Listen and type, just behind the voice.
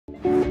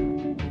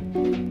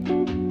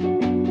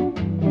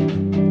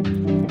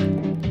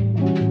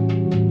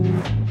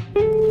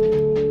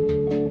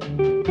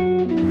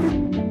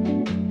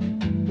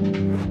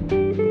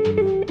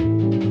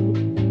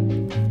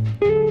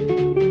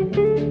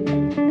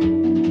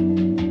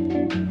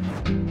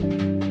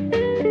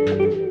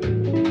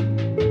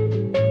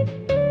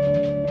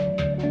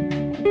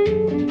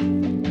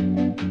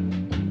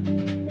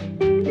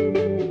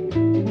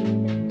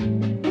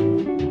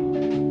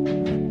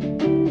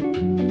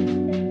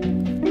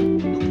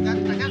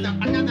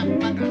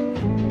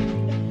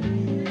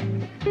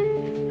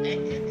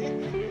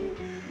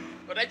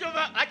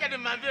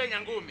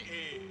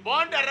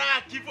bonda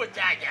raha kifo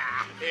chaja.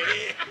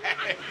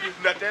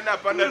 Na tena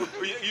hapana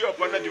hiyo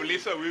hapana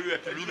jiuliza wewe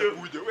ati mimi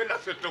nakuja. Wewe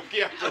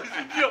nasetokea.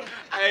 Ndio.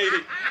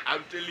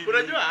 I'm telling you.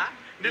 Unajua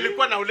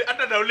nilikuwa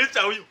hata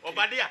nauliza huyu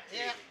Obadia.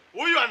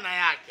 Huyu ana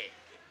yake.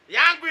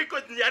 Yangu iko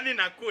yani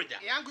nakuja.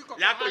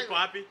 Yako iko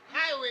wapi?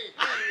 Highway.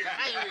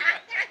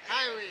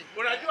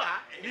 Unajua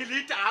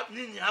niliita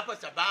nyinyi hapa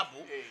sababu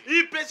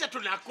hii pesa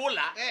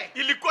tunakula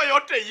ilikuwa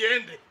yote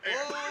iende.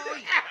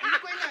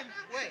 Ilikuwa nani?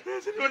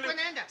 Wewe. Ilikuwa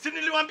naenda. Si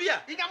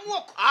niliwaambia?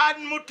 Inamuoko.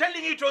 I'm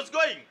telling you it was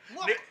going.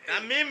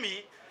 Na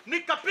mimi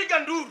nikapiga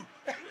nduru.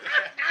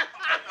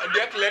 And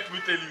yet let me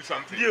tell you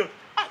something. Yeah.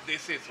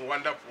 This is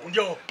wonderful.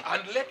 Yeah.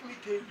 And let me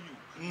tell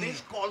you,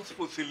 this calls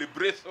for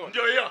celebration.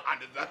 Yeah.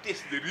 And that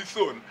is the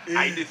reason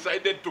I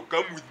decided to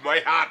come with my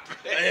heart.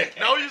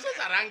 Now you say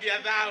rangi ya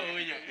dhao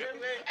huyo.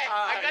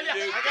 Angalia.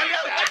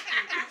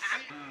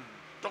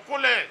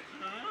 Tukule.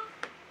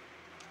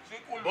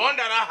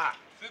 Bonda raha.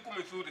 Siku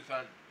mzuri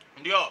sana.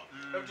 Ndio.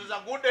 It is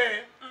a good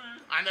day.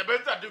 And the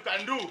best that you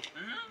can do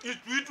is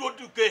to eat what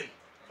you can.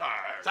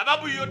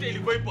 Sababu yote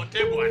ilikuwa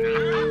ipotee bwana.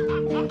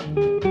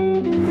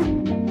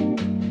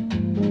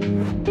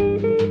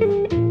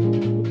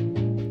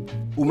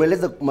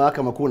 Umeeleza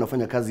mahakama kuu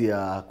unafanya kazi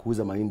ya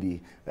kuuza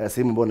mahindi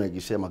sehemu ambayo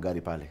unaegeshea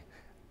magari pale.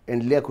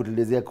 Endelea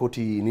kutuelezea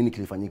koti nini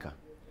kilifanyika.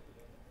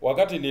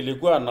 Wakati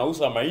nilikuwa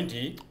nauza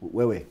mahindi,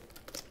 wewe.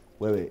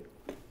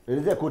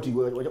 Elezea koti.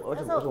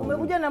 Sasa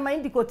umekuja na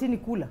mahindi kotini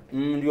kula.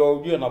 Ndio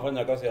ujue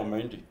nafanya kazi ya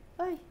mahindi.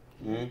 Ai.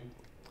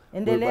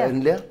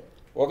 Endelea.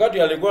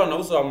 Wakati alikuwa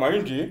anauza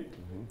mahindi,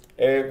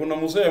 kuna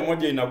mzee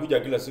mmoja inakuja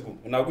kila siku.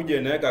 Inakuja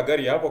inaweka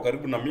gari hapo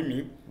karibu na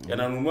mimi,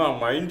 yananunua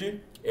mahindi,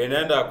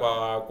 inaenda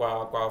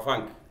kwa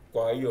bank,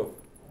 kwa hiyo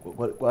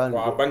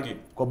kwa banki.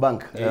 Kwa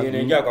bank.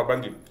 Inaingia kwa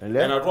banki.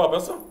 Inatoa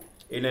pesa,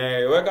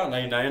 inaweka na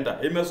inaenda.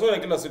 Imezoea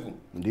kila siku.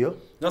 Ndio.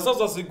 Na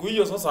sasa siku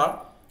hiyo sasa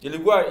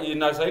ilikuwa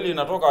inastahili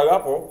inatoka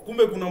hapo,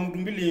 kumbe kuna mtu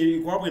mbili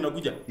iko hapo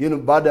inakuja. Hiyo ni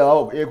baada ya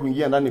wao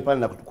kuingia ndani pale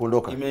na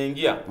kuondoka.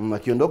 Imeingia.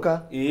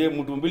 Akiondoka?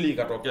 Mtu mbili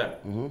ikatokea.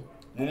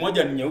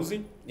 Mmoja ni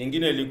nyeusi,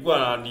 nyingine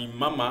ilikuwa ni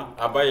mama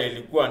ambaye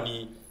ilikuwa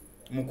ni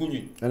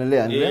mkunywi.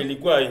 Endelea.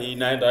 Ilikuwa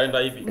inaenda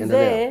hivi.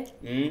 Mzee,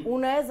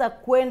 unaweza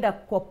kwenda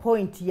kwa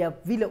point ya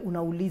vile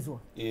unaulizwa.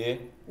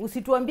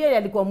 Usituambie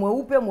alikuwa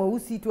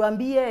mweusi,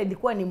 tuambie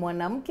ilikuwa ni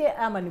mwanamke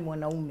ama ni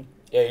mwanaume.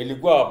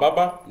 Ilikuwa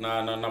baba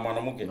na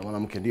mwanamke. Na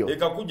mwanamke ndio.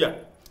 Ikakuja.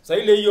 Sasa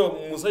ile hiyo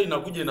mzee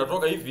inakuja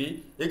inatoka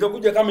hivi,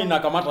 ikakuja kama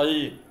inakamata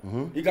yeye.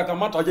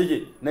 Ikakamata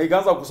yeye na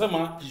ikaanza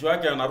kusema kichwa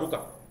yake anaruka.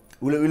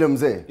 Ule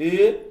mzee.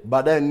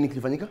 Baadaye nini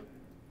kilifanyika?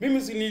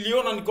 Mimi si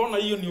niliona nikaona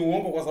hiyo ni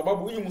uongo kwa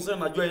sababu huyu mzee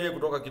anajua yeye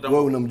kutoka kitambo.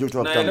 Wewe unamjua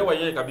kutoka kitambo.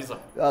 Naelewa yeye kabisa.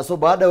 So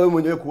baada wewe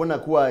mwenyewe kuona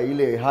kuwa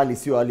ile hali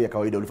sio hali ya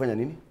kawaida ulifanya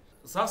nini?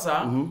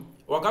 Sasa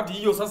wakati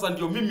hiyo sasa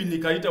ndio mimi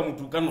nikaita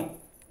mtukano.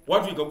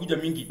 Watu ikakuja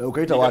mingi.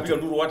 Ukaita watu. Nikapiga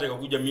nduru watu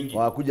ikakuja mingi.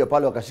 Wakuja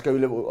pale wakashika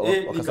yule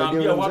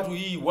wakasaidia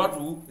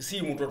watu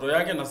si mtoto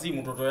yake na si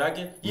mtoto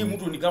yake. Hii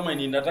mtu ni kama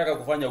ninataka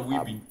kufanya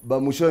uibi.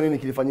 Mwisho nini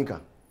kilifanyika?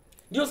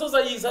 Ndio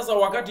sasa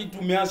wakati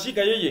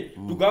tumeashika yeye,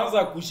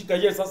 tukaanza kushika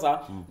yeye sasa,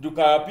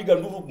 tukapiga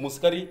nduru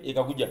muskari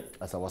ikakuja.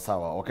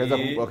 Sawa.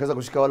 Wakaweza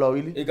kushika wale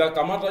wawili?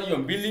 Ikakamata hiyo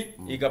mbili,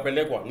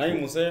 ikapelekwa. Na hii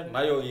mzee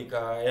nayo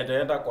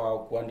ikaenda kwa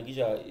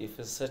kuandikisha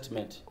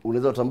statement.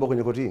 Unaweza kutambua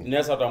kwenye koti hii?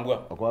 Naweza kutambua.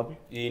 Wako wapi?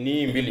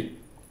 Ni mbili.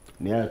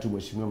 Ni haya tu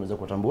mheshimiwa unaweza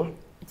kutambua?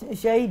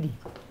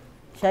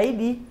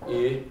 Shahidi?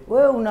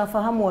 Wewe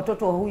unafahamu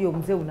watoto wa huyo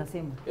mzee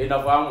unasema?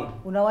 Nafahamu.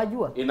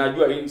 Unawajua?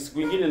 Inajua siku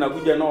nyingine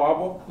inakuja nao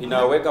hapo,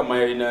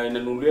 inaweka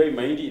inanunulia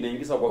mahindi,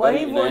 inaingiza kwa gari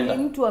inaenda. Kwa hivyo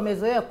ni mtu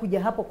amezoea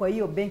kuja hapo kwa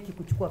hiyo benki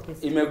kuchukua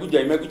pesa.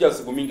 Imekuja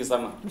siku mingi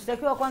sana.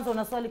 Mshtakiwa kwanza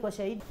una swali kwa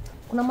shahidi?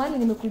 Kuna mahali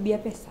nimekuibia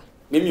pesa.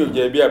 Mimi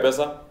hujaibia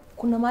pesa.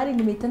 Kuna mahali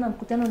nimeitana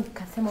mkutano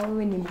nikasema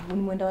wewe ni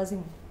mwenda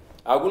wazimu.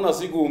 Hakuna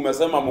siku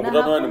umesema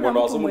mkutano wewe ni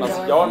mwenda wazimu na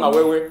sijaona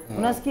wewe.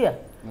 Unasikia?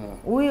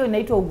 Huyo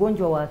inaitwa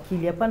ugonjwa wa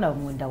akili, hapana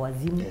mwenda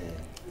wazimu.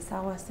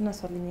 Sawa, sina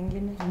swali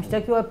nyingine.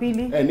 Mshtaki wa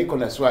pili? Niko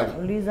na swali.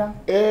 Uliza.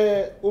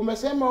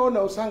 Umesema wewe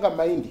unausanga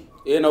mahindi?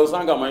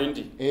 Nausanga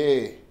mahindi.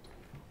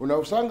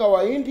 Unausanga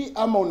mahindi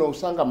ama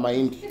unausanga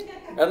mahindi?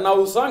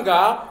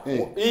 Nausanga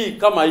hii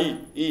kama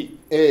hii.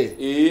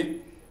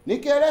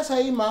 Nikieleza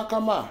hii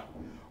mahakama,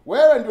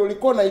 wewe ndio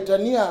ulikuwa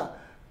unaitania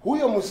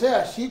huyo mzee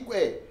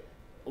ashikwe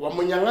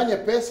wamnyang'anye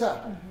pesa,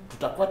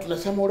 tutakuwa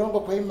tunasema urongo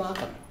kwa hii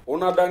mahakama.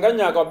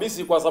 Unadanganya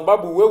kabisa kwa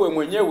sababu wewe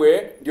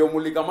mwenyewe ndio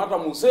mlikamata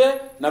mzee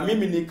na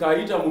mimi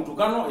nikaita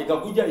mtukano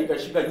ikakuja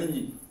ikashika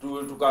nyinyi.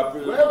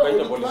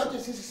 Tukaita polisi.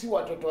 Sisi si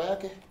watoto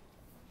yake.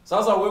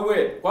 Sasa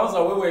kwanza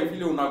wewe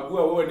vile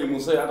unakuwa wewe ni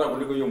mzee hata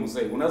kuliko hiyo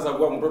mzee. Unaweza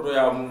kuwa mtoto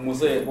ya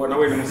mzee bwana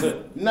wewe ni mzee.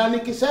 Na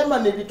nikisema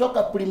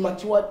nilitoka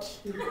premature.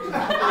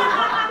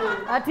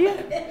 Ati?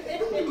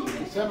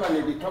 Nikisema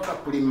nilitoka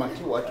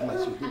premature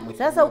masimu.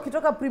 Sasa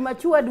ukitoka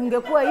premature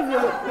ungekuwa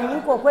hivyo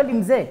uko kweli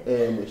mzee?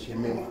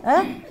 Mheshimiwa.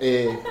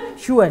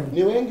 Surely.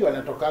 Ni wengi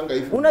wanatokanga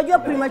hivyo. Unajua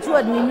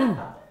premature ni nini?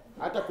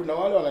 Hata kuna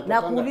wale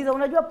wanatokanga. Na kuuliza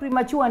unajua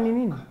premature ni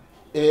nini?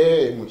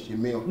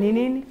 Mheshimiwa. Ni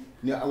nini?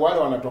 Ni wale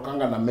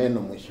wanatokanga na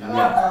meno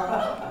mheshimiwa.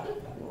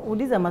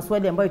 Uliza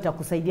maswali ambayo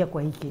itakusaidia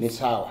kwa hiki. Ni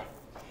sawa.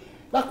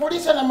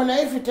 Nakuuliza na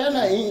mnaifi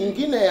tena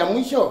ingine ya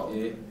mwisho.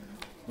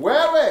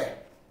 Wewe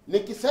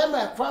nikisema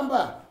ya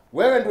kwamba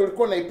wewe ndio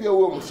ulikuwa unaipia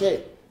huyo mzee,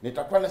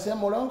 nitakuwa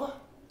nasema urongo?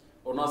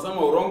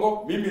 Unasema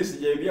urongo? Mimi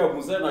sijaibia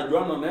mzee na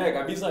juana naye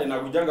kabisa,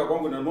 inakujanga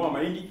kwangu nanunua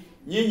mahindi.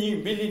 Nyinyi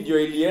mbili ndio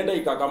ilienda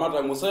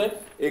ikakamata mzee,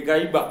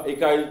 ikaiba,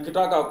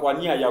 ikitaka kwa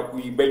nia ya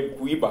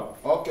kuiba.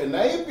 Okay,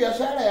 na hii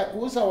biashara ya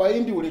kuuza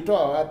mahindi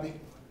ulitoa wapi?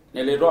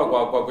 Nilitoa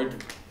kwa kwetu.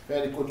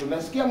 Very good.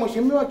 Tunasikia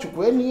mheshimiwa,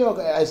 chukueni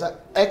hiyo as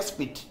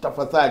expert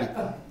tafadhali.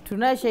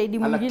 Tunaye shahidi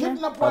mwingine?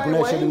 Hakuna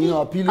shahidi mwingine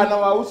wa pili.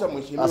 Anawauza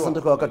mheshimiwa.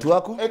 Asante kwa wakati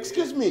wako.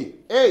 Excuse me.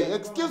 Hey,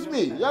 excuse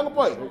me, young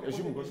boy.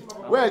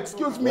 Wewe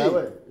excuse me.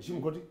 Wewe,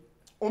 heshimu koti.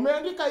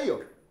 Umeandika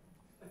hiyo?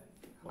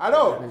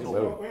 Halo?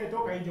 Wewe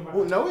toka nje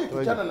bwana. Na huyu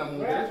kijana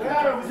namuongelesha.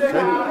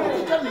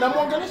 Kijana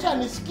namuongelesha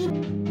nisikii.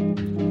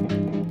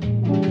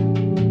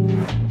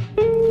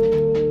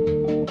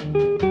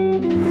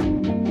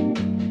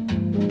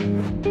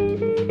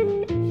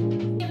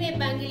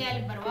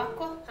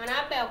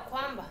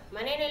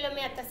 Maneno ile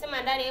mimi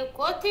atasema ndani ya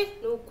koti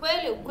ni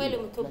ukweli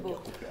mtupu.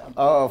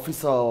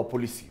 Afisa wa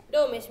polisi.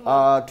 Ndio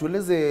mheshimiwa.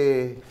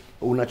 Tueleze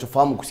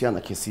unachofahamu kuhusiana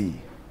na kesi hii.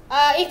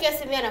 Hii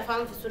kesi mimi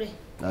nafahamu vizuri.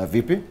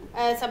 Vipi?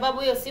 Sababu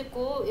hiyo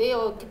siku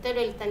hiyo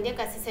kitendo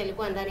ilitendeka sisi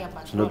ilikuwa ndani ya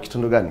patrol.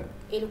 Kitendo gani?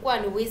 Ilikuwa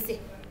ni wizi.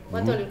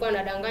 Watu walikuwa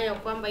wanadanganya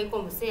kwamba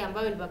iko mzee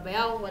ambaye ni baba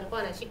yao,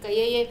 walikuwa wanashika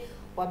yeye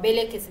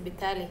wabeleke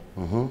hospitali.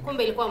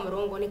 Kumbe ilikuwa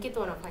mrongo, ni kitu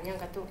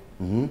wanafanyanga tu.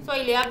 So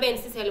ile happen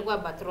sisi alikuwa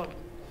patrol.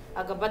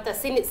 Akapata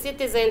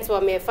citizens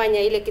wamefanya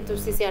ile kitu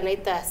sisi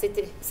anaita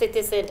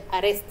citizen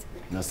arrest.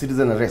 Na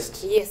citizen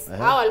arrest. Yes.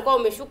 Hao walikuwa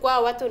wameshukwa,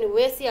 hao watu ni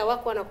wesi,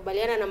 hawako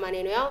wanakubaliana na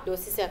maneno yao. Ndio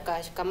sisi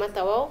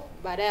akakamata wao,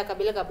 baadaye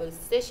akapeleka police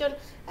station,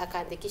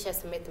 akaandikisha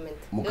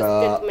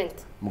statement.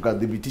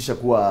 Mkadhibitisha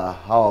kuwa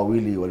hawa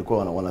wawili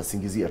walikuwa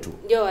wanasingizia tu.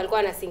 Ndio walikuwa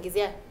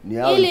wanasingizia.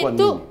 Ili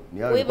tu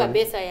kuiba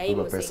pesa ya hii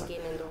msingine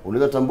ndio.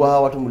 Unaweza tambua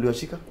hawa watu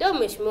mliowashika? Ndio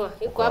mheshimiwa,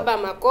 yuko hapa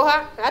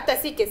Makoha, hata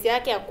si kesi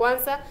yake ya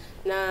kwanza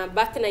na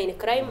partner in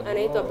crime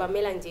anaitwa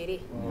Pamela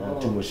Njeri.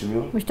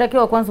 Mheshimiwa.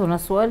 Mshtakiwa wa kwanza una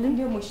swali?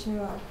 Ndio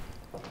mheshimiwa.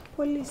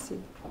 Polisi.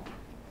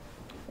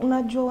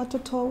 Unajua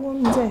watoto wa huyo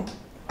mzee?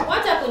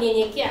 Wacha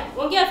kunyenyekea.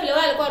 Ongea vile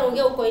wale alikuwa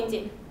anaongea huko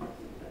nje.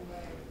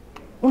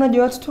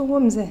 Unajua watoto wa huyo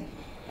mzee?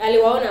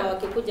 Aliwaona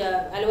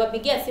wakikuja,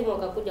 aliwapigia simu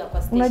wakakuja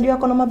kwa station. Unajua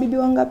kuna mabibi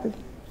wangapi?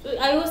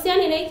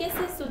 Haihusiani na hii kesi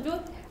sijui.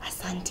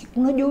 Asante.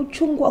 Unajua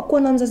uchungu wa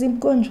kuwa na mzazi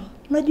mgonjwa?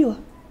 Unajua?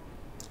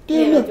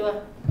 Ndio.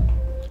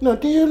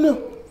 Ndio.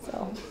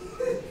 Sawa.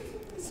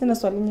 Sina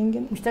swali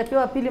nyingine.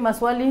 Mshtakiwa wa pili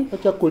maswali?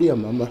 Wacha kulia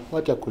mama,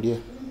 wacha kulia.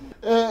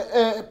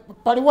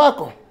 Pali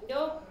wako?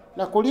 Ndio.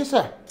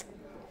 Nakuuliza.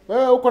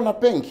 Wewe uko na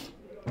pengi?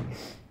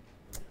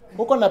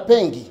 Uko na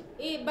pengi?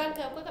 Hii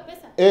banka ya kuweka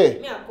pesa?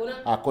 Mimi hakuna.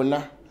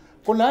 Hakuna.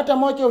 Kuna hata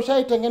moja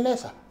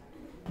ushaitengeneza?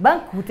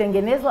 Bank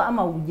hutengenezwa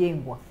ama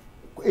hujengwa?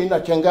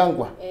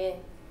 Inachengangwa.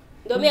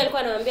 Ndio mimi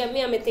alikuwa anamwambia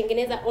mimi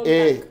ametengeneza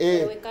online.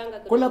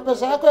 Kuna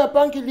pesa yako ya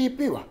banki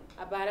iliipiwa?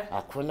 Hapana.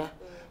 Hakuna.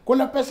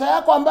 Kuna pesa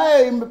yako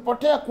ambayo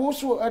imepotea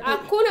kuhusu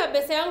Hakuna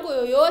pesa yangu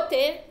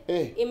yoyote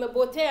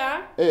imepotea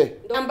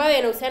ambayo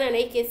inahusiana na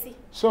hii kesi.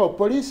 So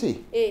polisi?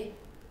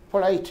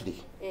 Politely.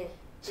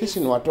 Sisi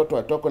ni watoto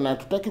watoko na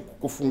hatutaki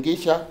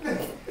kukufungisha.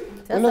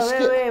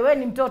 Sasa wewe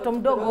ni mtoto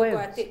mdogo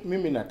wewe.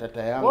 Mimi na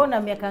tata yangu. Wewe una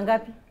miaka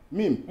ngapi?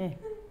 Mimi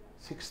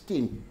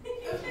 16.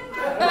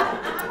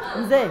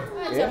 Mzee,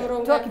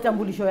 toa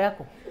kitambulisho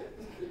yako.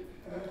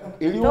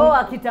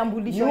 Toa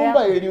kitambulisho yako.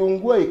 Nyumba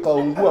iliungua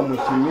ikaungua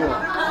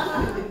mheshimiwa.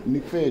 Ni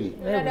kweli.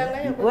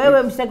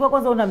 Wewe mshtakiwa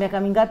kwanza una miaka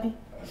mingapi?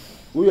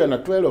 Huyu ana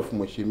 12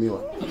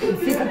 mheshimiwa.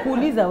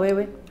 Sikukuuliza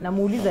wewe,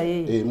 namuuliza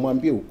yeye.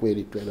 Mwambie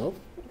ukweli 12.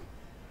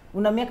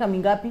 Una miaka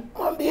mingapi?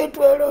 Mwambie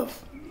 12.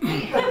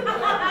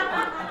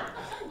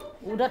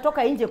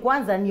 Utatoka nje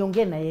kwanza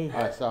niongee na yeye.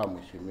 Sawa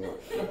mheshimiwa.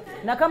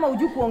 Na kama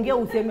hujui kuongea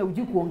useme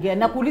hujui kuongea.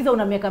 Nakuuliza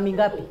una miaka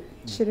mingapi?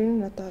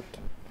 23.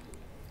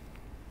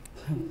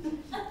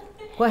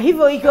 Kwa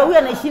hivyo ikiwa huyu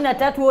ana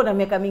 23 wewe una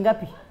miaka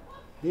mingapi?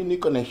 Mimi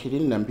niko na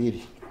 22.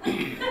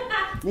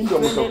 Mimi ndio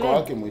mtoko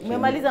wake mheshimiwa.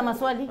 Umemaliza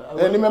maswali?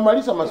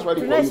 Nimemaliza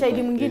maswali. Tuna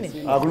shahidi mwingine?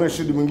 Kuna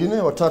shahidi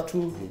mwingine watatu.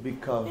 Big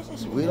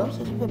Kawira.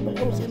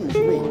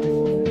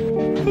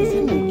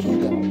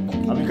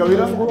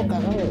 Abikawira.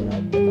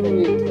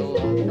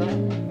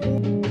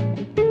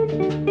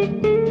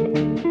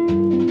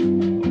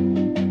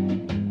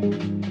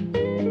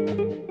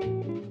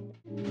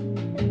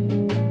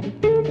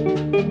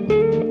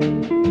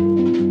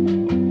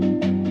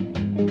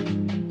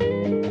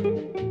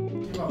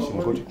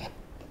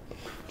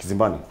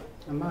 Kizimbani.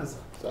 Amaza.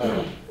 Sawa.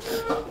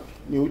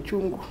 Ni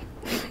uchungu.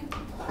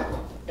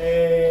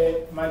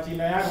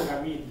 Majina yako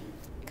kamili.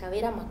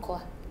 Kawira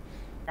Makoa.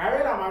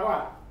 Kawira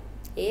Makoa.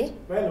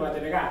 Wewe ni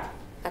watenega?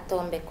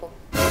 Atombeko.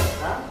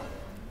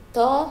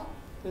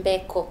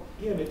 Mbeko.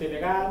 Hiyo ni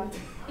tenega?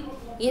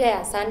 Ile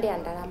ya Sunday ya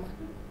Ndalama.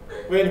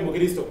 Wewe ni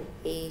Mkristo?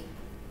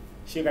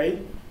 Shika hii.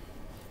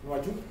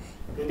 Mwaju.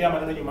 Ndio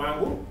maneno nyuma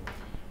yangu.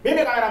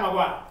 Mimi Kawira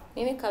Makoa.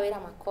 Mimi Kawira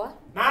Makoa.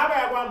 Na hapa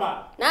ya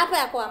kwamba. Na hapa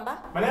ya kwamba.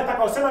 Maneno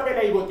nitakayosema mbele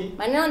ya hii koti.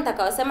 Maneno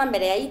nitakayosema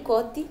mbele ya hii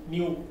koti.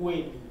 Ni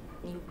ukweli.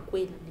 Ni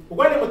ukweli.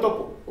 Ukweli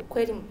mtupu.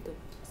 Ukweli mtupu.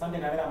 Asante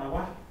Kawira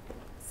Magwa.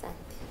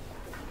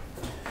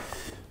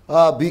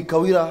 Asante. Bi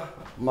Kawira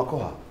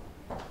Makoha.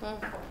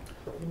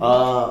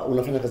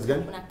 Unafanya kazi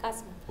gani? Una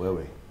kazi.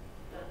 Wewe.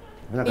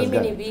 Unafanya kazi Mimi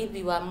gani? ni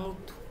bibi wa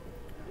mtu.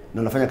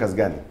 Na unafanya kazi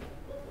gani?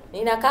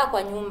 Ninakaa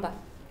kwa nyumba.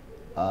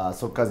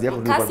 So kazi yako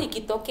ni Kazi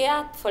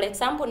ikitokea, for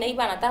example,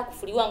 neighbor anataka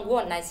kufuliwa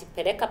nguo na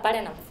isipeleka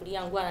pale na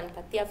kufulia nguo,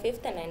 ananipatia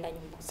 50 naenda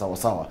nyumba. Sawa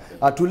sawa.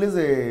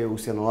 Tueleze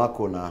uhusiano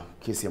wako na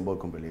kesi ambayo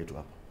iko mbele yetu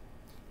hapa.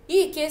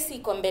 Hii kesi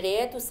iko mbele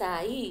yetu saa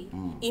hii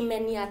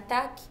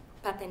imeniattack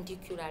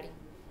perpendicularly.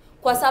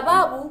 Kwa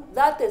sababu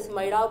that is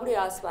my lovely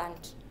husband.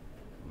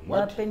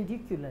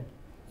 Perpendicularly.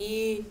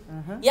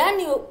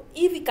 Yaani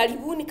hivi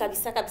karibuni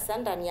kabisa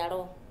ndani ya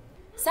roho.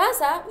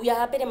 Sasa we are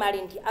happily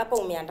married, hapa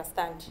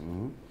umeunderstand.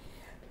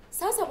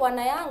 Sasa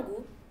bwana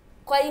yangu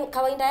kwa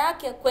kawaida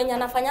yake kwenye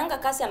anafanyanga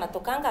kazi,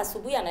 anatokanga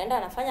asubuhi anaenda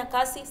anafanya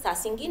kazi, saa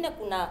zingine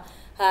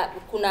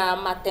kuna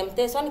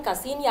matemptation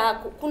kazini,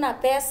 kuna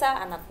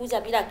pesa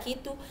anakuja bila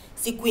kitu,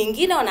 siku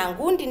nyingine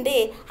wanangundi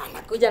nde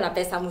anakuja na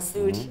pesa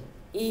mzuri.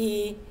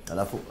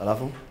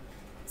 Alafu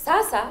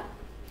sasa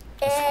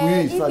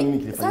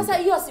sasa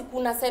hiyo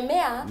siku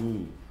nasemea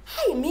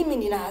hai,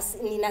 mimi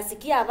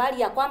ninasikia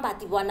habari ya kwamba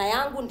ati bwana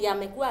yangu ndiye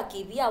amekuwa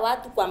akibia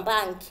watu kwa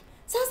banki.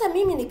 Sasa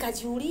mimi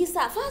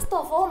nikajiuliza, first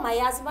of all my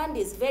husband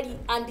is very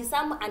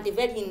handsome and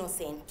very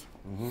innocent.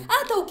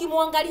 Hata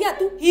ukimwangalia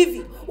tu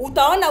hivi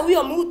utaona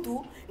huyo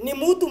mtu ni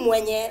mtu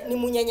ni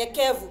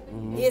mnyenyekevu.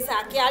 Yes,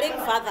 a caring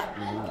father.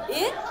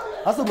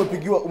 Sasa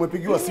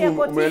umepigiwa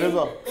simu,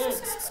 umeelezwa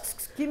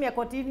kimya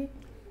kotini.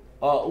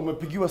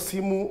 Umepigiwa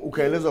simu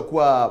ukaelezwa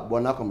kuwa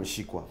bwana wako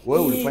ameshikwa.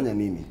 Wewe ulifanya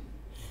nini?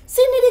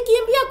 Si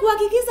nilikimbia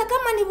kuhakikisha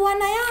kama ni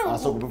bwana yangu.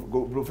 So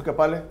ulifika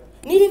pale?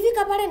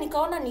 Nilifika pale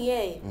nikaona ni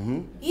yeye.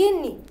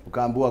 Yini?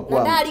 Ukaambiwa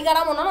kwa ndari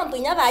garamo naona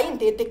ntunyatha hii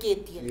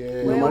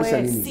ndeteketie.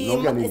 Unamaanisha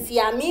nini?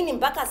 Siamini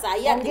mpaka saa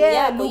hii ati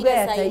yako lugha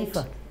ya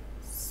taifa.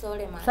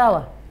 Sole man.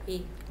 Sawa.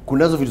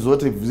 Kunazo vitu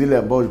zote zile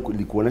ambao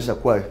likuonesha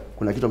kuwa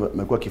kuna kitu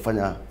amekuwa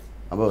akifanya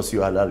ambayo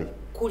sio halali.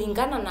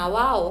 Kulingana na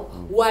wao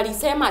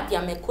walisema ati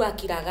amekuwa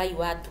akiragai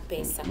watu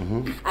pesa.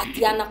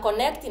 Ati ana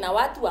connect na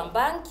watu wa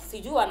bank,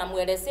 sijui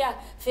anamuelezea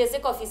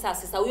physical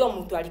officers sasa huyo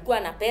mtu alikuwa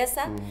na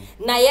pesa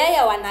na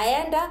yeye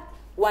wanaenda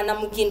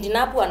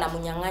wanamkindinapo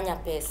wanamunyang'anya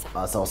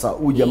pesa. Sawa sawa.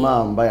 Huyu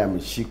jamaa ambaye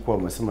ameshikwa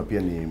umesema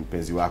pia ni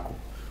mpenzi wako.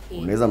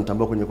 Unaweza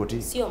mtambua kwenye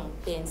koti? Sio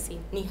mpenzi,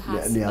 ni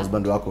husband. Ni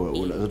husband wako.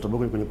 Unaweza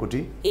mtambua kwenye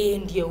koti?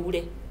 Ndio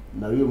ule.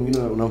 Na huyo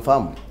mwingine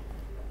unamfahamu?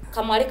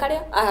 Kama wale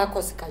kale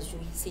kwa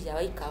sikajui,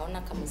 sijawahi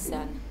kaona kama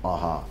sana.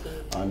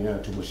 Ania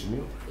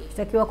tumheshimiwa.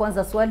 Takiwa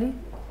kwanza swali.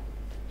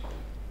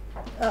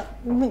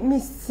 Mimi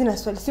sina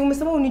swali. Si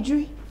umesema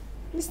unijui?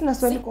 Mimi sina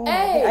swali kwa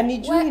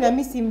anijui na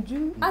mimi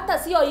simjui. Hata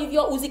sio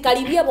hivyo,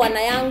 usikaribie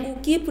bwana yangu,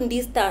 keep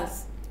distance.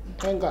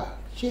 Tenga,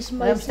 she's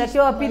my sister.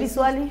 Takiwa pili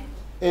swali.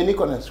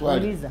 Niko na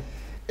swali. Uliza.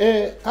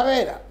 Yes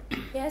Kawira.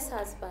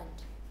 husband.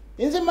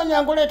 Inzi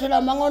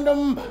manyanguletela mangondo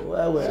mba.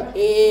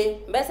 Wewe.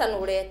 Mbesa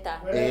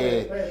nuleta.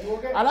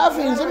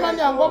 Alafu inzi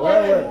manyango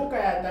lugha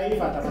ya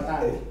taifa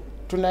tafadhali.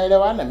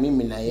 Tunaelewana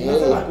mimi na yeye.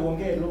 Lazima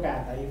tuongee lugha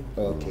ya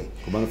taifa. Okay.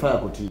 Kwa manufaa ya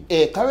koti.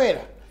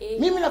 Kawira.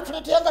 Mimi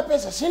nakuleteanga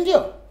pesa, si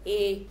ndio?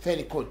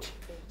 Very good.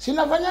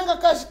 Sinafanyanga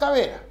kazi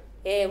Kawira.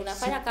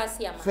 Unafanya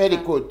kazi ya very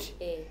good.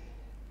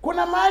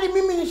 Kuna mahali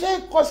mimi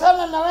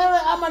nishaikosana na wewe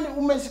ama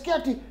umesikia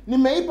ati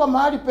nimeipa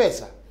mahali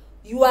pesa?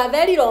 You are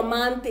very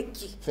romantic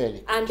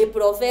and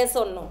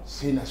professional.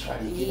 Sina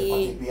swali lingine kwa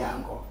bibi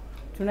yangu.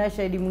 Tuna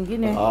shahidi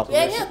mwingine.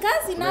 Yenye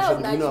kazi nao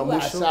unajua.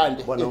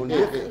 Asante. Bwana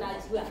Undiek.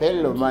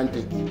 Very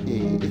romantic.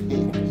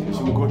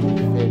 Simkoti.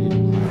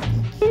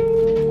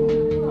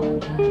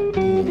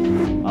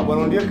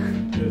 Bwana Undiek.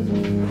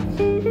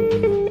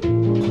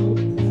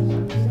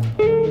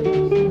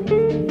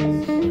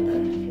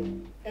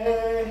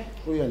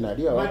 Huyo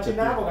analia wapi?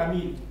 Majina yako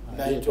kamili.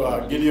 Naitwa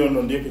Gideon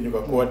Ondiek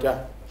Nyukakwota.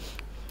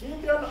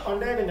 Gideon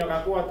Ondiek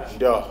Nyukakwota.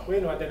 Ndio.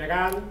 Wewe ni wa dini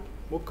gani?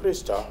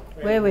 Mkristo.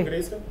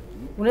 Wewe.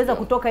 Unaweza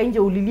kutoka nje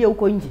ulilie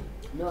huko nje.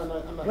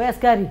 Wewe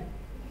askari,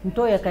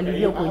 mtoe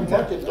akalilie huko nje.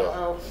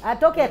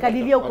 Atoke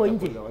akalilie huko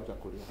nje.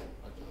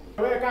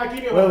 Wewe kaa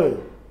kimya. Wewe.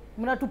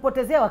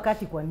 Mnatupotezea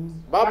wakati kwa nini?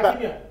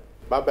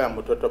 Baba ya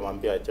mtoto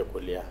mwambie ache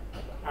kulia.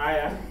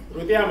 Haya,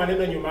 rudia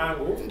maneno nyuma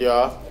yangu.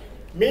 Ndio.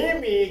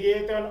 Mimi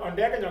Gideon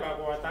Ondiek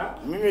Nyukakwota.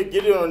 Mimi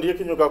Gideon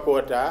Ondiek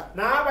Nyukakwota.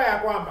 Na hapa ya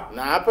kwamba.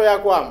 Na hapa ya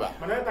kwamba.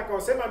 Maneno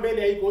nitakayosema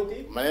mbele ya hii koti.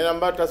 Maneno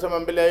ambayo tutasema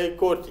mbele ya hii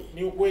koti.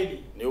 Ni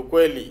ukweli. Ni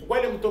ukweli.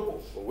 Ukweli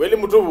mtupu. Ukweli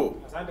mtupu.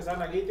 Asante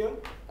sana Gideon.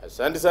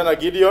 Asante sana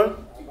Gideon.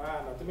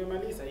 Bana,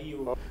 tumemaliza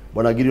hiyo.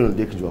 Bwana Gideon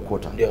Ondiek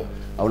Nyukakwota. Ndio.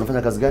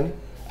 Unafanya kazi gani?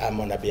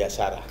 Mwana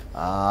biashara.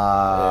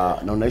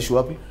 Na unaishi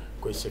wapi?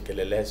 Kuishi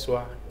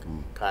Keleleswa,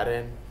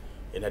 Karen.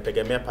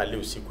 Inategemea pale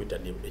usiku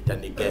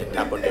itanigeta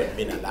hapo ndio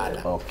mimi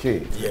nalala. Okay.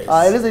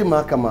 Yes. Eleza hii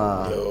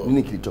mahakama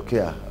nini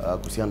kilitokea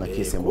kuhusiana na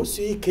kesi ambayo?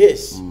 Kuhusu hii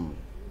kesi.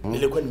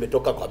 Nilikuwa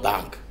nimetoka kwa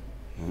bank.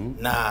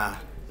 Na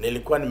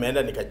nilikuwa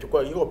nimeenda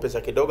nikachukua hiyo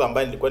pesa kidogo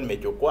ambayo nilikuwa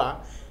nimechukua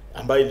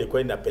ambayo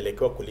ilikuwa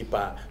inapelekewa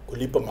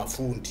kulipa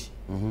mafundi.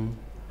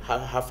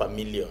 Half a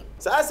million.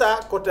 Sasa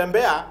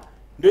kutembea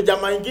Ndio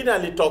jamaa mwingine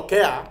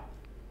alitokea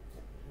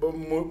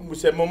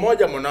msemo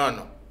mmoja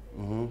mnono.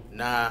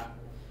 Na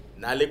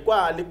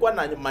alikuwa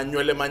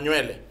na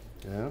manywele.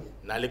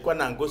 Na alikuwa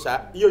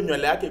naangusha hiyo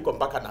nywele yake iko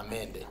mpaka na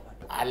mende.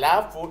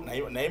 Alafu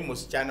na hii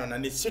msichana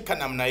ananishika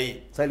namna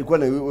hii. Sasa ilikuwa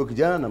na wewe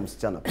kijana na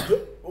msichana.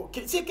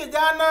 Si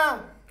kijana.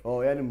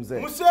 Oh, yani mzee.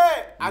 Mzee,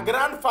 a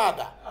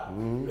grandfather.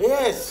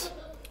 Yes.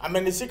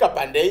 Amenishika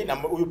pande hii na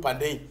huyu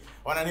pande hii.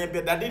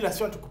 Wananiambia daddy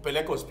lazima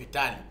tukupeleke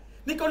hospitali.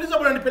 Nikauliza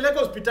bwana nipeleke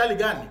hospitali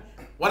gani?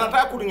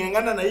 Wanataka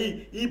kuningangana na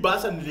hii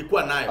basa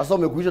nilikuwa nayo. Sasa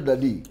umekuita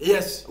daddy?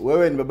 Yes.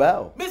 Wewe ni baba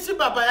yao? Mimi si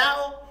baba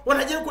yao.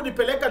 Wanajaribu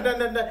kunipeleka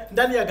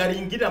ndani ya gari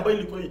nyingine ambayo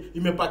ilikuwa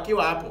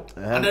imepakiwa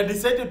hapo. And I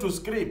decided to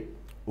scream.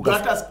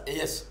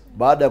 Yes.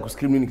 Baada ya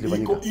kuscream nini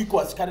kilifanyika? Iko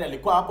askari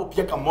alikuwa hapo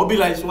pia ka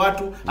mobilize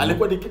watu.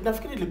 Alikuwa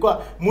nafikiri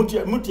ilikuwa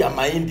mti ya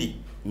mahindi.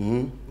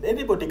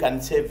 Anybody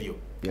can save you.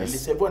 Yes.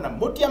 Alisevwa na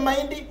mti ya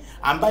mahindi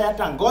ambaye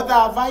hata ngodha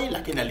havai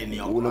lakini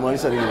aliniokoa.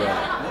 Unamaanisha nini wewe?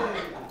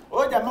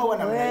 Jamaa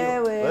wana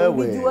wewe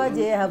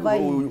unajuaje havai?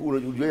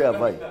 Unajuaje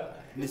havai?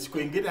 Ni siku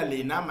nyingine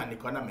aliinama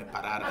nikaona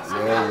ameparara.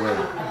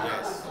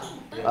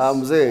 Yes.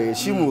 Mzee,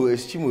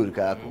 heshimu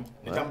rika yako.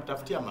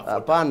 Nitamtafutia mafuta.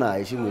 Hapana,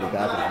 heshimu rika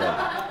yako.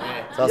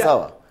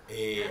 Sawa.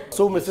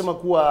 So umesema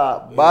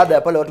kuwa baada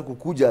ya pale watu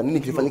kukuja nini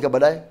kilifanyika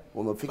baadaye?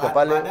 Wamefika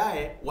pale.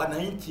 Baadaye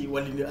wananchi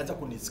walianza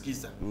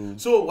kunisikiza.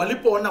 So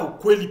walipoona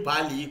ukweli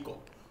pale iko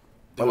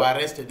they were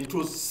arrested. It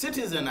was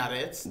citizen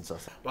arrest.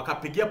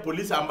 Wakapigia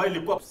polisi ambayo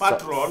ilikuwa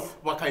patrol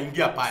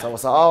wakaingia pale.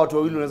 Sawa, watu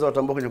wawili unaweza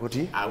watambua kwenye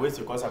koti?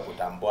 Hawezi kosa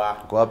kutambua.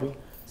 Kwa wapi?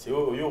 Si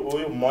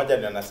huyu mmoja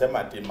ndiye anasema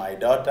ati my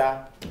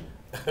daughter,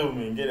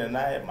 mwingine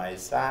naye my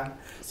son.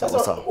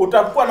 Sasa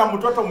utakuwa na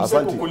mtoto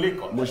msiku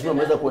kuliko. Mheshimiwa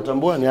ameweza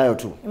kuwatambua ni hayo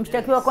tu.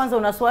 Mshtakiwa kwanza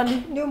una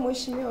swali? Ndio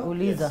mheshimiwa.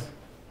 Uliza. Yes.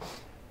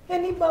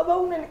 Yaani baba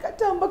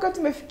unanikataa mpaka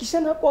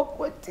tumefikishana kwa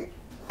koti.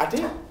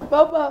 Ati?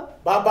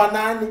 Baba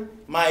nani?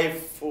 My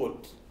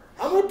foot.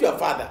 I'm not your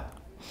father.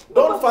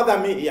 Don't father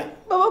me here.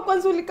 Baba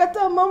kwanza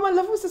ulikataa mama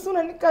alafu sasa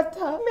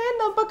unanikataa.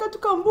 Meenda mpaka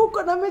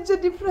tukambuka na major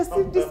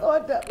depressive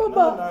disorder.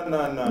 Baba.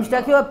 No.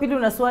 Mshtakiwa pili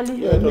una swali?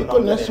 Niko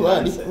na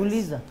swali.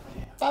 Uliza.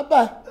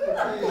 Baba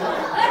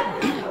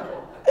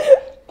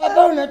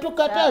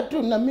unatukataa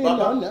tu na mimi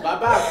naona.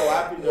 Baba ako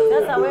wapi ndio?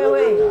 Sasa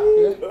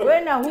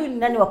wewe na huyu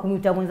nani wa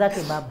kumuita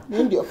mwenzake baba?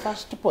 Mimi ndio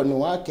first born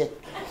wake.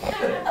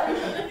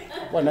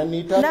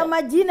 Wananiita. Na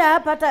majina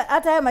hapa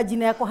hata haya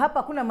majina yako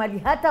hapa kuna mali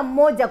hata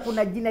mmoja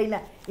kuna jina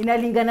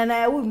inalingana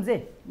na huyu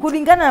mzee.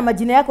 Kulingana na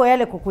majina yako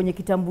yale kwenye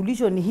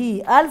kitambulisho ni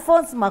hii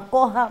Alphonse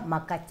Makoha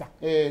Makacha.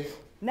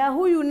 Na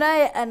huyu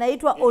naye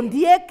anaitwa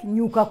Ondiek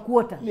Nyuka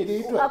Kuota.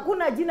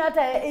 Hakuna jina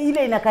hata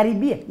ile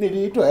inakaribia.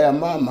 Niliitwa ya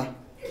mama.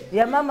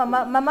 Ya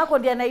mamako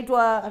ndiye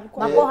anaitwa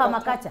Makoha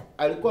Makacha.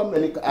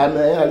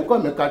 Alikuwa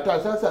amekataa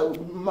sasa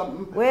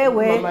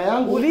wewe mama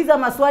yangu. Uliza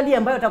maswali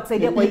ambayo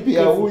atakusaidia kwa hii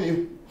kesi.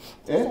 Huyu.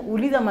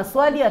 Uliza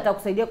maswali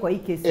atakusaidia kwa hii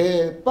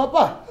kesi.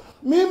 Papa,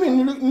 mimi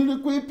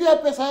nilikuipia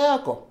pesa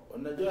yako.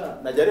 Unajua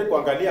najaribu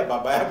kuangalia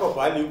baba yako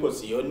pale yuko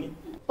sioni.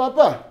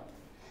 Papa,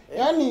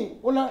 yani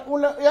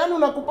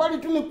unakubali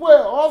tu nikuwe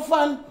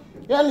orphan.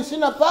 Yani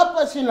sina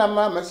papa sina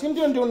mama. Si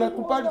ndio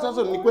unakubali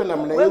sasa nikuwe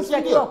namna hiyo. Wewe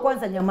mshtakiwa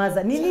kwanza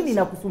nyamaza. Ni nini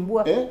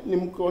inakusumbua? Ni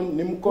mkono.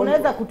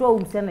 Unaweza kutoa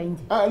huyu msichana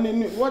nje.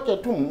 Wacha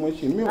tu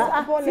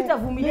mheshimiwa.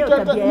 Sitavumilia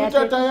tabia yake.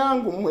 Dada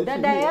yangu mheshimiwa.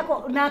 Dada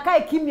yako na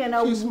akae kimya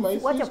na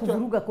wacha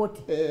kuvuruga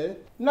koti.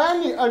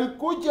 Nani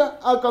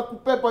alikuja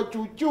akakupepa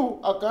chuchu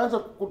akaanza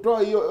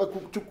kutoa hiyo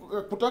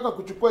kutaka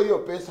kuchukua hiyo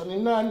pesa ni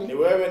nani? Ni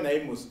wewe na hii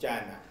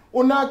msichana.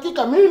 Una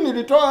hakika mimi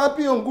nilitoa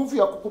wapi hiyo nguvu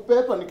ya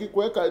kukupepa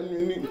nikikuweka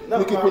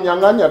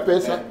nikikunyang'anya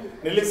pesa?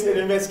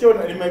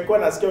 Nimekuwa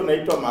nasikia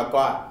unaitwa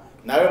Makoha.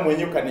 Na wewe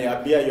mwenyewe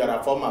kaniambia you are a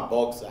former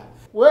boxer.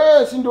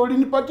 Wewe si ndio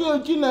ulinipatia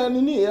jina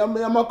nini ya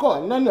Makoha?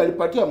 Nani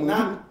alipatia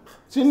mwingine?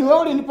 Si ni wewe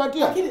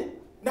ulinipatia? Lakini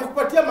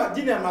nakupatia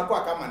majina ya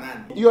Makoha kama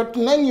nani? You are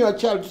denying your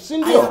child, si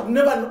ndio?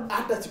 Never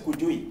hata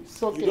sikujui.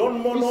 You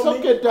don't know me.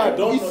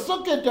 It's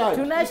okay dad.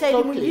 Tuna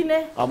shahidi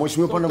mwingine?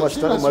 Mheshimiwa pande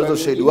mashtaka maliza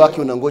ushahidi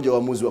wake unangoja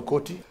uamuzi wa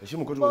koti.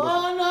 Heshimu koti.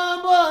 Bwana.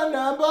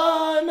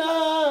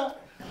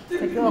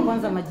 Tukiwa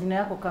kwanza majina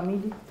yako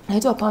kamili.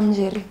 Naitwa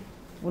Pamjeri.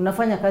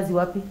 Unafanya kazi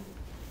wapi?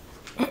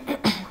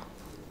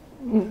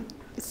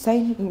 Sasa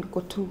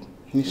niko tu.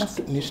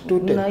 Ni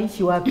student.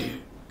 Unaishi wapi?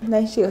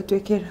 Naishi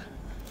Gatwekera.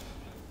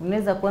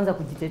 Unaweza kuanza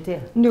kujitetea?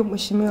 Ndio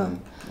mheshimiwa.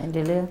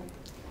 Endelea.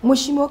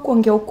 Mheshimiwa,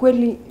 kuongea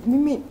ukweli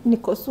mimi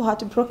niko so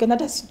heartbroken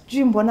hata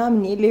sijui mbona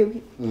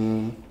amnielewi.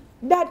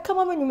 Dad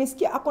kama mimi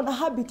nimesikia ako na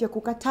habit ya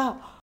kukataa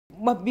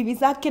mabibi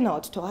zake na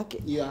watoto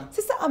wake.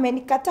 Sasa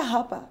amenikataa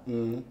hapa.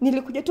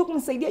 Nilikuja tu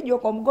kumsaidia juu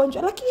kwa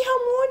mgonjwa lakini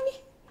hamuoni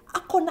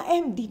ako na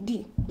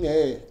MDD.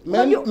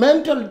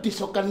 Mental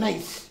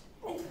disorganized.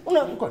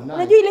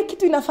 Unajua ile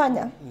kitu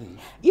inafanya?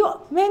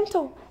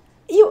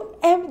 Hiyo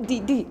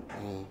MDD.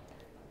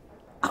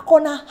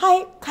 Akona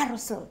high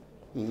carousel.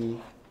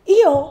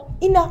 Hiyo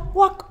ina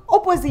work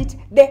opposite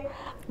the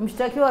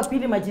Mshtakiwa wa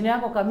pili, majina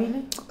yako kamili?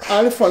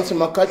 Alphonse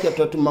Makacha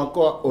Tatu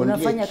Makoa Ondiek.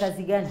 Unafanya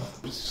kazi gani?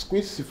 Siku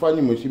hizi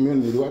sifanyi mheshimiwa,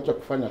 niliwacha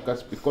kufanya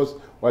kazi because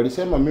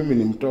walisema mimi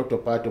ni mtoto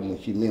pato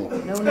mheshimiwa.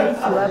 Na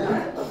unaishi wapi?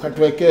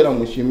 Katuwekera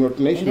mheshimiwa,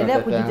 tunaishi na tata.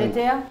 Endelea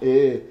kujitetea?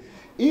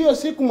 Hiyo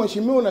siku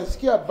mheshimiwa,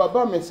 unasikia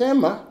baba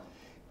amesema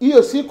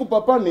hiyo siku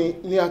papa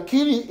ni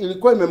akili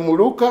ilikuwa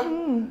imemuluka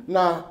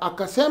na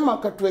akasema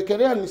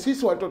akatuwekelea ni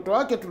sisi watoto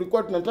wake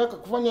tulikuwa tunataka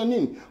kufanya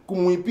nini?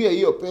 Kumuipia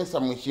hiyo pesa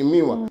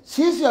mheshimiwa.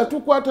 Sisi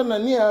hatukuwa hata na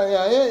nia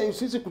ya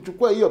sisi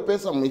kuchukua hiyo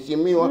pesa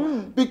mheshimiwa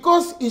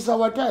because is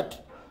our tat.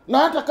 Na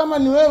hata kama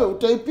ni wewe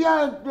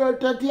utaipia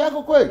tati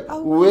yako kweli?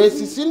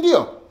 Uwezi, si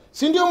ndio?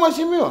 Si ndio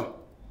mheshimiwa?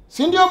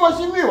 Si ndio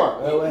mheshimiwa?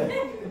 Wewe.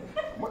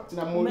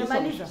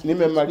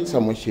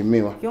 Nimemaliza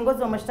mheshimiwa.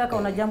 Kiongozi wa mashtaka,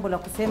 una jambo la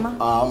kusema?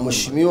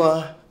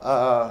 Mheshimiwa,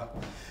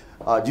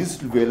 jinsi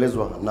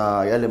tulivyoelezwa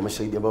na yale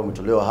mashahidi ambayo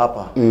wametolewa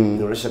hapa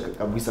inaonyesha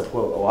kabisa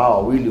kuwa hao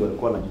wawili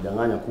walikuwa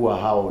wanajidanganya kuwa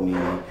hao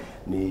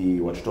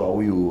ni watoto wa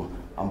huyu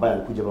ambaye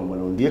alikuja hapa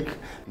Bwana Ondiek,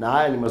 na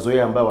haya ni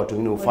mazoea ambayo watu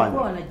wengine hufanya.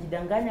 Walikuwa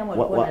wanajidanganya ama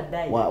walikuwa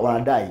wanadai?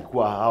 Wanadai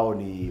kuwa hao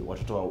ni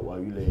watoto wa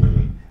yule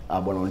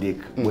Bwana Ondiek.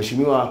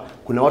 Mheshimiwa,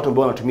 kuna watu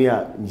ambao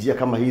wanatumia njia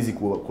kama hizi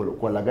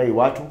kuwalaghai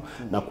watu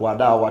na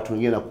kuwadaa watu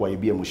wengine na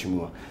kuwaibia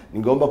mheshimiwa.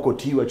 Ningeomba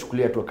koti hii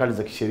wachukulie hatua kali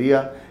za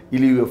kisheria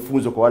ili iwe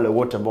funzo kwa wale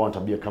wote ambao wana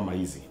tabia kama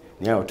hizi.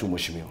 Ni hayo tu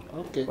mheshimiwa.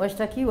 Okay.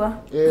 Washtakiwa,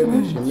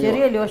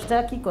 sheria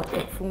iliyoshtaki kwa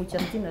kifungu cha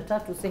 63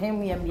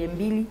 sehemu ya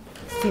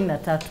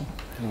 263.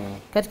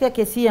 Katika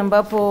kesi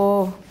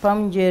ambapo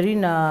Pam Njeri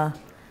na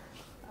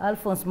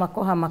Alphonse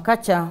Makoha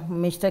Makacha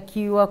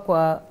mmeshtakiwa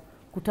kwa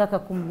kutaka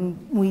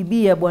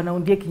kumuibia Bwana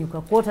Ondiek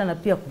nyuka kwota na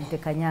pia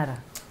kumteka nyara.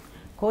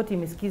 Koti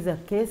imesikiza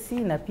kesi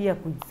na pia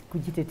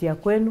kujitetea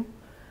kwenu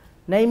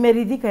na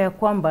imeridhika ya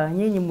kwamba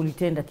nyinyi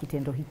mlitenda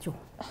kitendo hicho.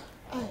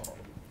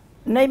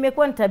 Na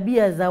imekuwa ni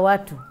tabia za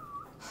watu.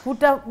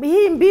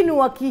 Hii mbinu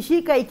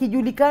wakishika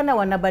ikijulikana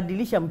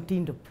wanabadilisha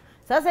mtindo.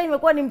 Sasa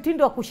imekuwa ni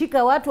mtindo wa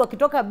kushika watu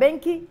wakitoka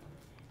benki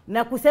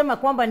na kusema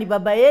kwamba ni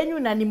baba yenu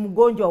na ni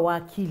mgonjwa wa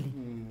akili.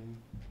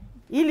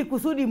 Ili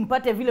kusudi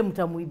mpate vile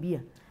mtamuibia.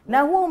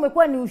 Na huo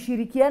umekuwa ni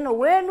ushirikiano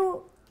wenu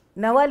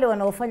na wale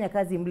wanaofanya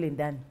kazi mle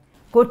ndani.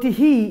 Koti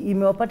hii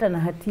imewapata na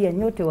hatia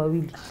nyote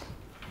wawili.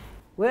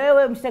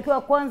 Wewe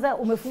mshtakiwa kwanza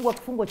umefungwa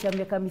kifungo cha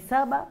miaka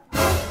 7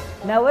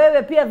 na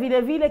wewe pia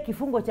vile vile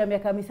kifungo cha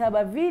miaka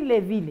 7 vile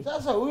vile.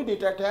 Sasa huyu ni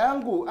tata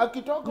yangu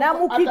akitoka na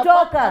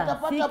mkitoka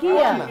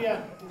sikia.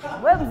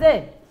 Wewe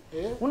mzee,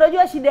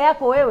 unajua shida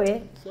yako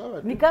wewe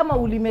ni kama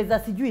ulimeza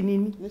sijui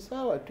nini. Ni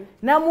sawa tu.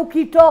 Na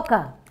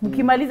mkitoka,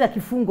 mkimaliza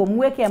kifungo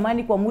muweke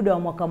amani kwa muda wa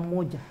mwaka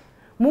mmoja.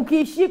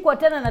 Mkiishikwa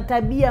tena na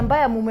tabia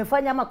mbaya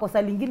mumefanya ama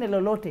kosa lingine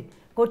lolote,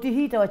 koti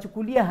hii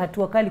itawachukulia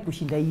hatua kali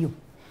kushinda hiyo.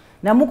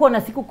 Na mko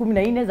na siku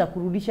 14 za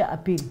kurudisha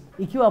apili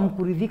ikiwa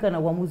mkuridhika na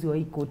uamuzi wa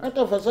hii koti.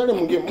 Hata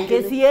fasali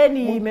kesi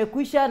yenu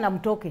imekwisha na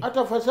mtoke.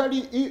 Hata fasali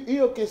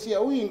hiyo kesi ya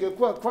huyu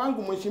ingekuwa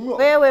kwangu mheshimiwa.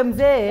 Wewe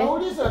mzee,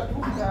 nauliza tu.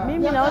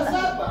 Mimi naona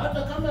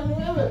hata kama ni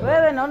wewe.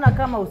 Wewe naona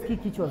kama usikii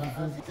kichwa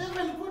vizuri.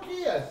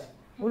 7 years.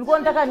 Ulikuwa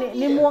unataka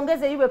ni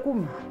muongeze iwe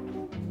 10?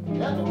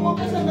 Ya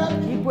tumuongeze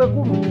ngapi? Iwe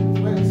 10.